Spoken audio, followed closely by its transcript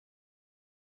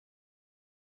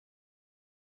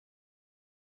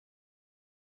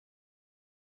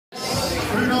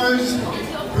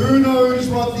knows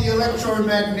what the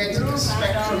electromagnetic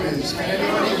spectrum is? Can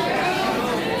anybody?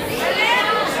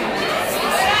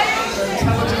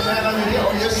 Intelligent man over here.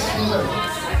 Oh yes,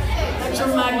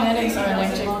 electromagnetics are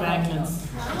electric magnets.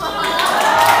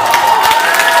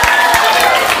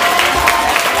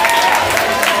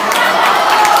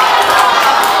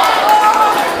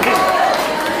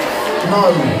 No.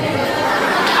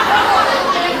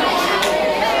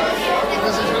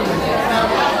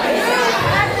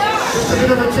 Just a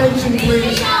bit of attention,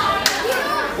 please.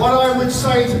 What I would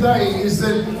say today is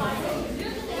that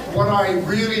what I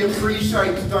really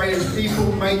appreciate today is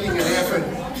people making an effort.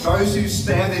 Those who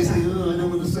stand there and say, oh, I don't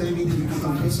want to say anything because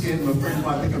I'm too scared my friends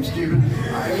might think I'm stupid.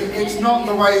 It's not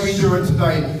the way we do it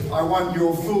today. I want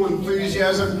your full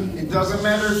enthusiasm. It doesn't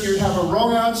matter if you have a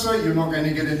wrong answer, you're not going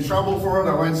to get in trouble for it.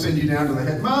 I won't send you down to the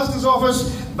headmaster's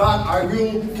office, but I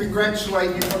will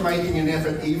congratulate you for making an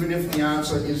effort, even if the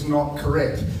answer is not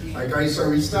correct. Okay, so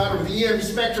we start with the EM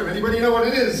spectrum. Anybody know what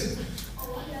it is?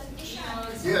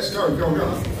 Yes, go.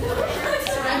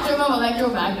 Spectrum of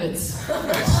electromagnets.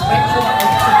 Spectrum.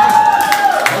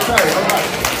 Okay.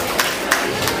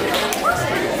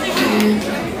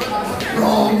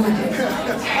 Wrong.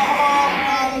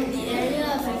 The area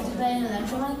affected by an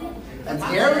electromagnet? An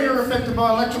area affected by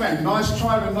electromagnet. Nice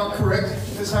try, but not correct.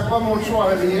 Let's have one more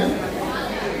try over here.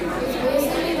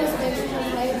 Basically, the spectrum of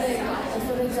light, like,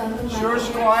 for example, Sure, it's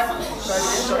quiet.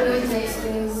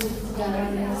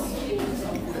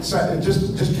 So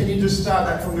just can you just start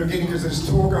that from the beginning, because there's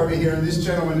talk over here and this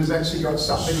gentleman has actually got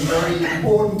something very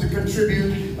important to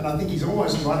contribute and I think he's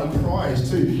almost won a prize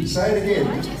too. Say it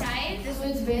again. So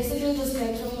it's basically the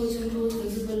spectrum which includes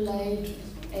visible light,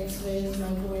 X-rays,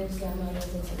 microwaves, gamma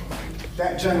rays, etc.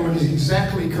 That gentleman is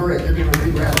exactly correct. Give him a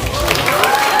big round of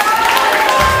applause.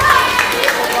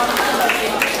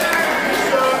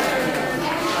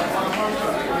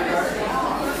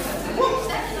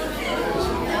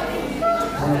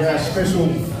 One of our special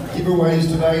giveaways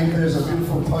today, there's a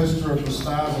beautiful poster of the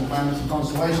stars and planets and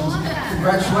constellations.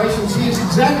 Congratulations, he is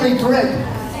exactly correct.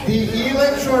 The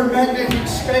electromagnetic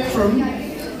spectrum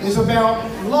is about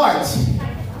light.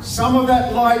 Some of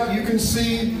that light you can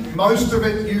see, most of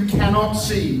it you cannot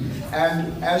see.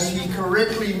 And as he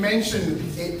correctly mentioned,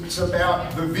 it's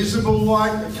about the visible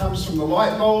light that comes from the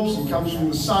light bulbs and comes from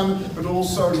the sun, but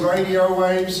also radio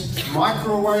waves,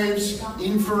 microwaves,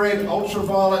 infrared,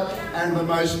 ultraviolet, and the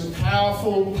most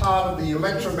powerful part of the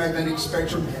electromagnetic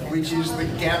spectrum, which is the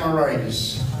gamma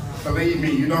rays. Believe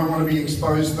me, you don't want to be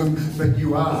exposed to them, but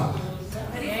you are.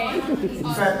 In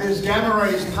fact, there's gamma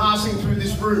rays passing through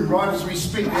this room right as we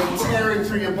speak. They're tearing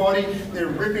through your body, they're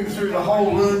ripping through the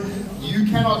whole room. You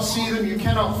cannot see them, you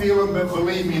cannot feel them, but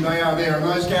believe me, they are there. And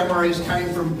those gamma rays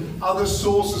came from other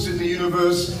sources in the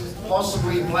universe,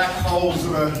 possibly black holes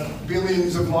that are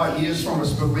billions of light years from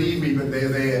us, believe me, but they're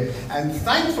there. And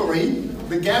thankfully,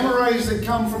 the gamma rays that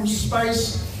come from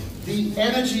space, the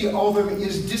energy of them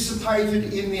is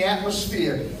dissipated in the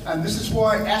atmosphere. And this is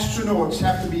why astronauts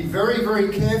have to be very, very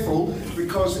careful,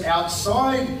 because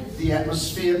outside the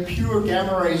atmosphere, pure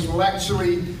gamma rays will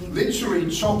actually literally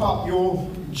chop up your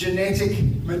genetic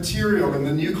material in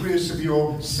the nucleus of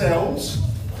your cells,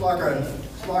 like a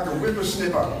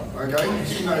whippersnipper, okay?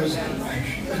 Who knows?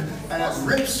 And it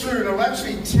rips through and it'll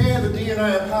actually tear the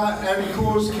DNA apart and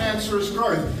cause cancerous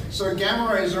growth. So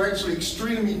gamma rays are actually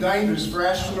extremely dangerous for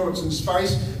astronauts in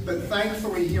space, but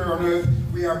thankfully here on Earth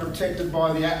we are protected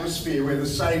by the atmosphere, where the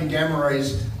same gamma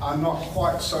rays are not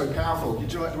quite so powerful.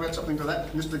 Would you like to add something to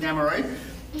that, Mr. Gamma Ray?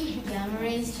 Gamma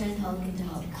rays turn Hulk into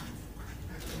Hulk.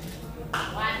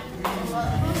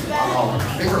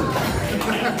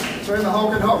 Turn the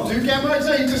Hulk and Hulk. Do gamma rays?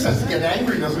 No, he just has to get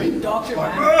angry, doesn't he? Doctor,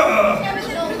 like,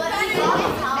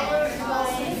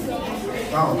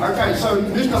 Oh, okay, so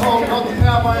Mr. Hulk got the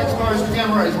power by exposed to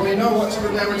gamma rays. Well, you know what sort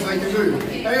of damage they can do.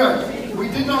 Anyway, we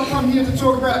did not come here to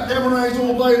talk about gamma rays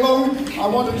all day long. I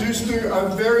want to just do a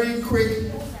very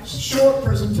quick, short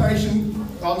presentation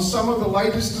on some of the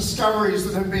latest discoveries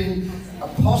that have been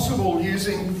possible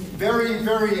using very,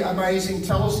 very amazing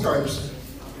telescopes.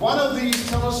 One of these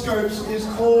telescopes is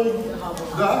called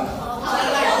the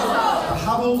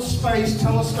Hubble Space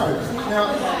Telescope.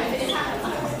 Now,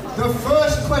 the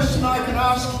first question I can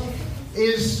ask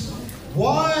is,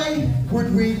 why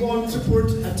would we want to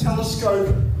put a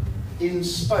telescope in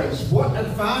space? What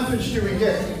advantage do we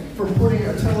get from putting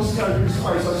a telescope in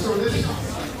space? I saw this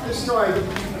guy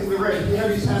in the red. He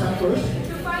had his hand up first.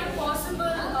 To find possible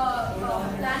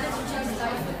planets which have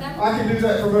life with them. I can do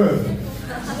that from Earth.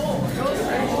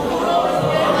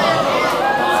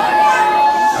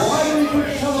 Why do we put a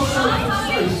telescope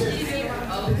in space?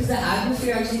 Because the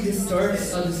atmosphere actually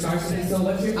distorts the stars a bit, so when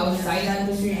much outside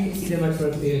atmosphere, you can see them much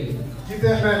more clearly. Give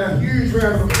that man a huge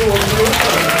round of applause.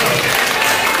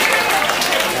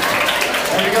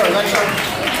 There we go. That's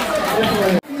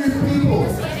definitely few people.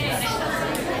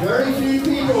 Very few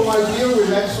people I deal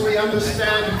with actually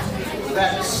understand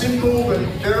that simple but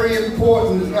very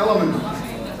important element.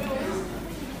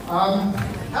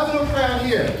 Have a look around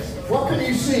here. What can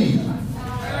you see?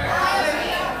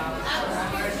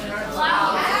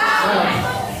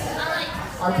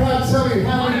 I can't tell you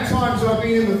how many times I've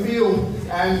been in the field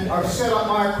and I've set up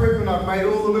my equipment, I've made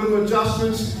all the little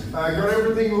adjustments, got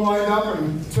everything lined up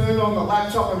and turned on the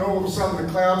laptop, and all of a sudden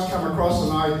the clouds come across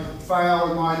and I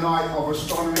fail in my night of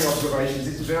astronomy observations.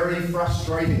 It's very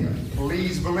frustrating.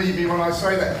 Please believe me when I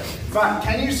say that. But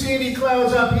can you see any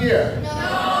clouds up here?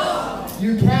 No!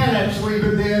 You can actually,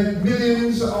 but they're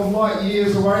millions of light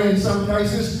years away in some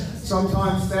cases.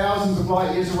 Sometimes thousands of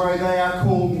light years away. They are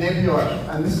called nebula,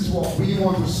 and this is what we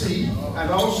want to see, and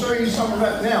I'll show you some of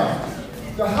that now.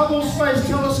 The Hubble Space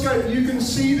Telescope you can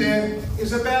see there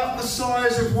is about the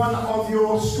size of one of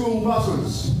your school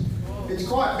buses. It's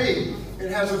quite big. It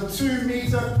has a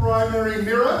 2-meter primary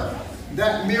mirror.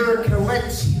 That mirror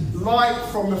collects light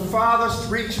from the farthest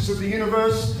reaches of the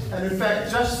universe, and in fact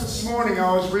just this morning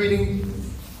I was reading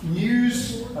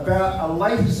news about a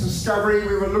latest discovery.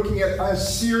 We were looking at a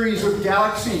series of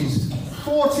galaxies,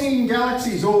 14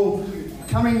 galaxies all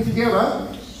coming together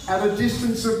at a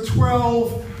distance of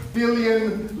 12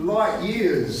 billion light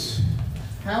years.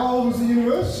 How old is the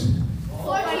universe?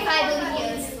 45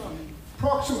 billion years.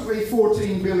 Approximately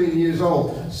 14 billion years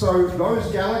old. So those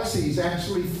galaxies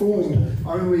actually formed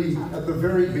only at the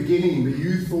very beginning, the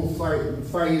youthful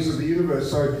phase of the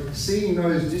universe. So seeing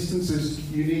those distances,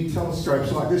 you need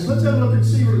telescopes like this. Let's have a look and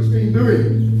see what it's been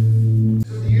doing.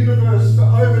 The universe for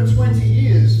over 20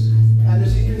 years. And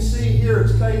as you can see here,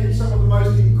 it's taken some of the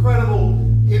most incredible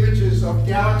images of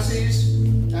galaxies.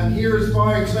 And here is,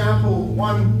 by example,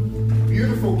 one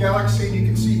beautiful galaxy, and you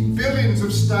can see billions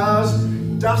of stars,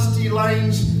 dusty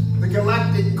lanes, the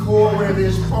galactic core where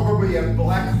there's probably a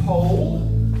black hole,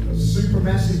 a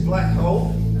supermassive black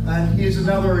hole. And here's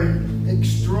another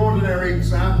extraordinary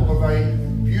example of a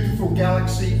beautiful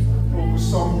galaxy called the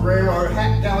Sombrero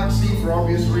Hat Galaxy for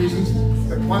obvious reasons.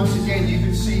 But once again, you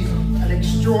can see an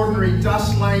extraordinary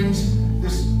dust lanes,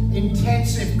 this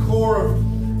intensive core of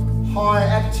high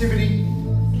activity.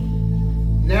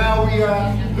 Now we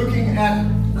are looking at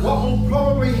what will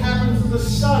probably happen to the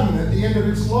sun at the end of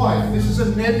its life. This is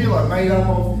a nebula made up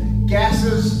of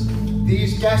gases.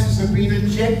 These gases have been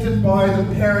ejected by the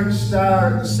parent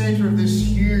star at the center of this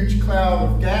huge cloud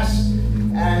of gas.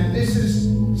 And this is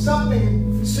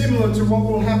something similar to what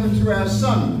will happen to our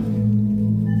sun.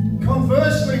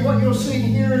 Conversely, what you're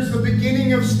seeing here is the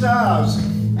beginning of stars.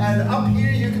 And up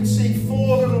here you can see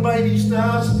 4 little baby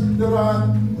stars that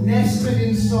are nested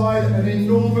inside an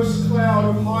enormous cloud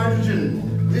of hydrogen.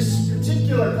 This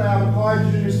particular cloud of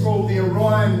hydrogen is called the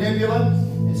Orion Nebula.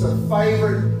 It's a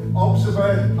favorite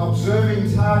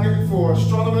observing target for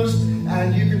astronomers,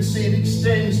 and you can see it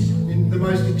extends in the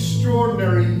most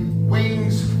extraordinary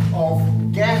wings of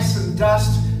gas and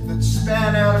dust that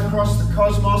span out across the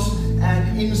cosmos,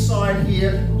 and inside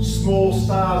here small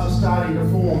stars are starting to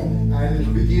form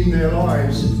and begin their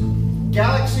lives.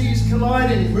 Galaxies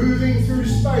colliding, moving through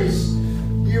space.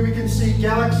 Here we can see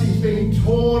galaxies being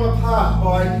torn apart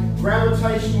by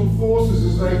gravitational forces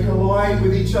as they collide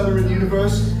with each other in the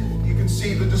universe. You can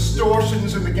see the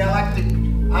distortions in the galactic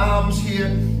arms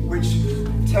here, which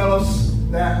tell us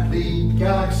that the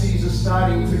galaxies are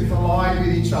starting to collide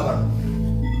with each other.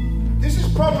 This is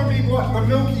probably what the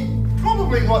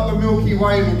Milky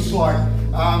Way looks like.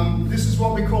 This is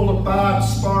what we call a barred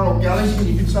spiral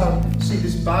galaxy. You can sort of see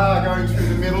this bar going through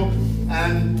the middle,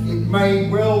 and it may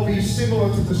well be similar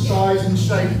to the size and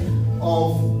shape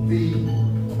of the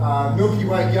Milky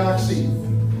Way galaxy.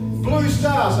 Blue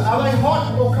stars, are they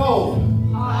hot or cold?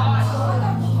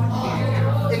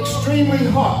 Hot. Extremely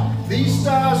hot. These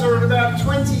stars are at about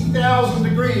 20,000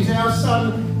 degrees. Our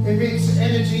sun emits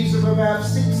energies of about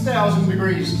 6,000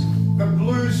 degrees. The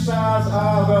blue stars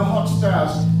are the hot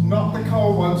stars, not the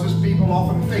cold ones as people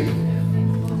often think.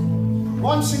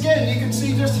 Once again, you can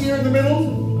see just here in the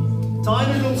middle,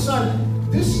 tiny little sun.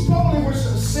 This probably was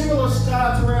a similar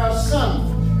star to our sun,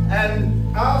 and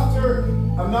after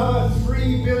another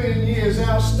 3 billion years,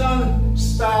 our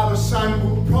star, the sun,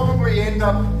 will probably end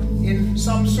up in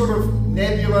some sort of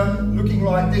nebula looking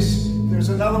like this. There's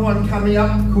another one coming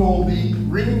up called the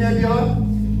Ring Nebula,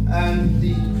 and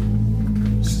the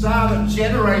star that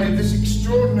generated this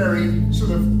extraordinary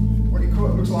sort of, what do you call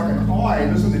it, looks like an eye,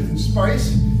 doesn't it, in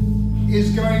space,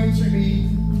 is going to be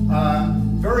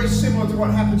very similar to what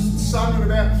happens to the Sun in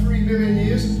about 3 billion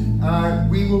years.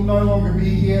 We will no longer be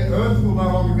here, Earth will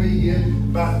no longer be here,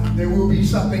 but there will be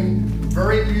something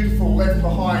very beautiful left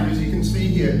behind, as you can see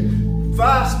here.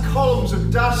 Vast columns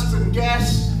of dust and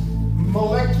gas,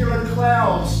 molecular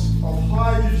clouds of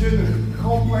hydrogen and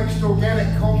complex organic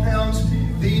compounds.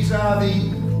 These are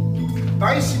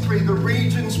basically the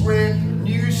regions where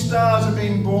new stars are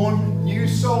being born, new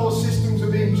solar systems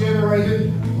are being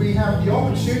generated. We have the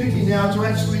opportunity now to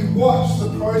actually watch the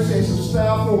process of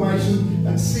star formation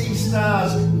and see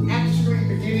stars actually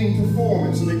beginning to form.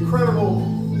 It's an incredible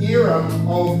era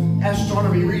of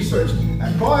astronomy research.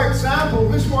 And by example,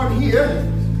 this one here,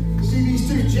 see these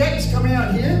two jets coming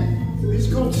out here?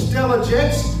 These are called stellar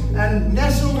jets, and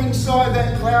nestled inside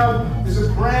that cloud is a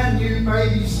brand new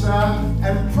baby star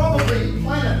and probably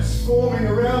planets forming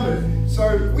around it.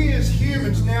 So we as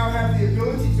humans now have the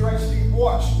ability to actually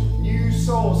watch new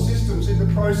solar systems in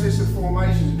the process of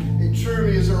formation. It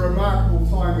truly is a remarkable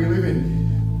time we live in.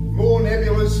 More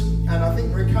nebulas, and I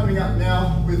think we're coming up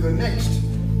now with the next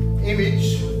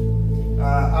image.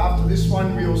 After this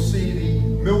one, we'll see the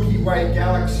Milky Way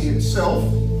galaxy itself,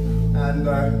 and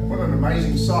what an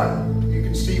amazing sight. You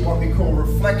can see what we call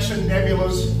reflection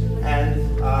nebulas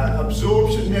and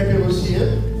absorption nebulas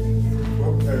here.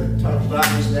 Well, they're in total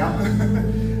darkness now.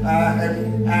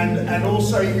 and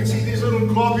also you can see these little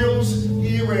globules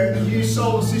here where the new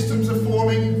solar systems are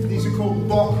forming. These are called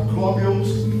Bok globules.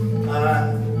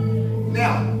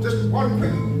 Now, just one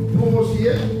quick pause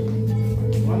here.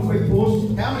 One quick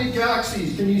pause. How many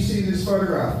galaxies can you see in this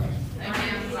photograph?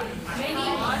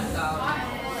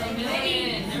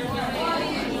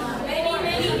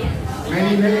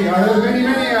 Many. I heard many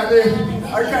out there.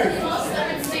 Okay.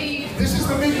 This is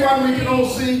the big one we can all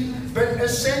see, but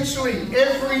essentially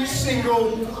every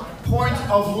single point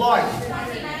of light,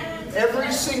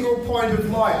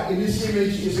 in this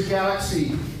image is a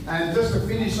galaxy. And just to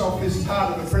finish off this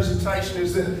part of the presentation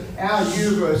is that our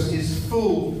universe is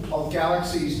full of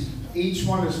galaxies. Each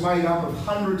one is made up of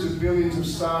hundreds of billions of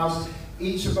stars.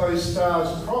 Each of those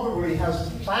stars probably has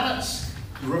planets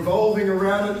revolving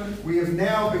around it. We have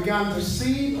now begun to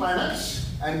see planets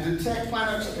and detect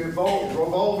planets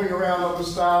revolving around other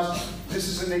stars. This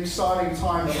is an exciting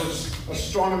time of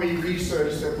astronomy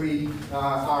research that we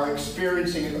are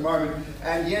experiencing at the moment.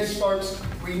 And yes, folks,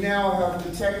 we now have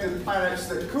detected planets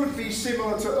that could be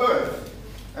similar to Earth.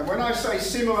 And when I say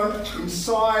similar in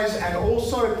size and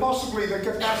also possibly the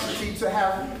capacity to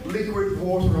have liquid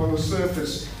water on the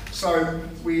surface. So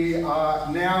we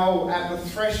are now at the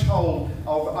threshold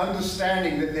of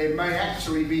understanding that there may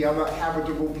actually be other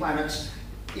habitable planets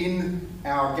in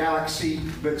our galaxy,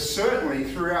 but certainly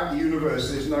throughout the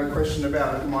universe. There's no question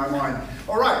about it in my mind.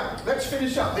 All right, let's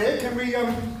finish up there. Can we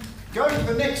go to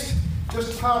the next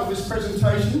part of this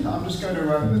presentation? I'm just going to,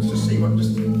 let's just see what,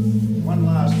 just one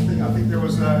last thing. I think there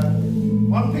was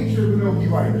one picture of the Milky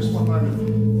Way, just one moment.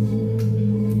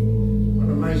 What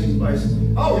an amazing place.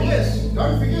 Oh yes,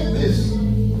 don't forget this.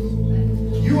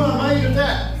 You are made of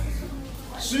that.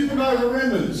 Supernova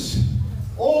remnants.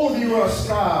 All of you are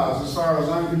stars as far as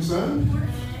I'm concerned.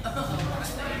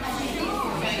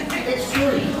 It's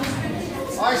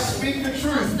true. I speak the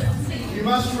truth. You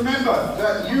must remember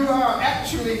that you are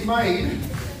actually made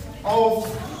of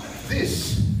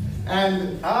this.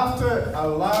 And after a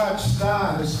large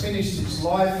star has finished its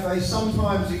life, they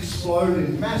sometimes explode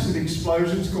in massive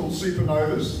explosions called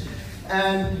supernovas.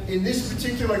 And in this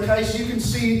particular case, you can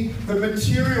see the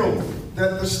material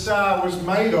that the star was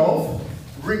made of,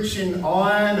 rich in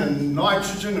iron and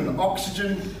nitrogen and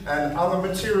oxygen and other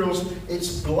materials.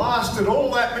 It's blasted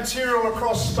all that material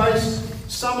across space.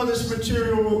 Some of this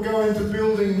material will go into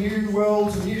building new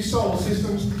worlds and new solar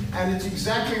systems, and it's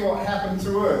exactly what happened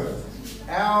to Earth.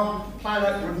 Our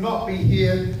planet would not be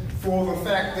here for the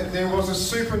fact that there was a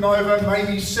supernova,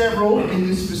 maybe several, in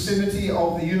this vicinity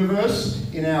of the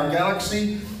universe, in our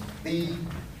galaxy. The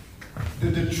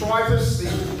detritus,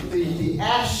 the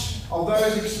ash of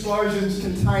those explosions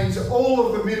contains all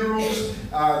of the minerals,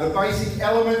 the basic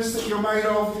elements that you're made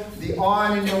of, the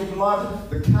iron in your blood,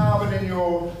 the carbon in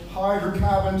your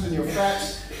hydrocarbons and your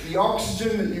fats, the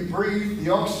oxygen that you breathe,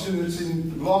 the oxygen that's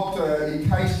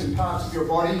encased in parts of your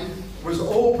body, was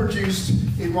all produced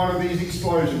in one of these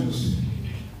explosions.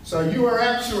 So you are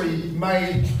actually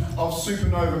made of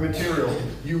supernova material.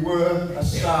 You were a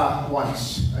star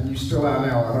once, and you still are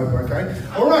now, I hope, okay?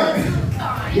 All right.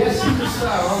 Yes, you're a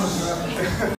star, I'm a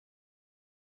star.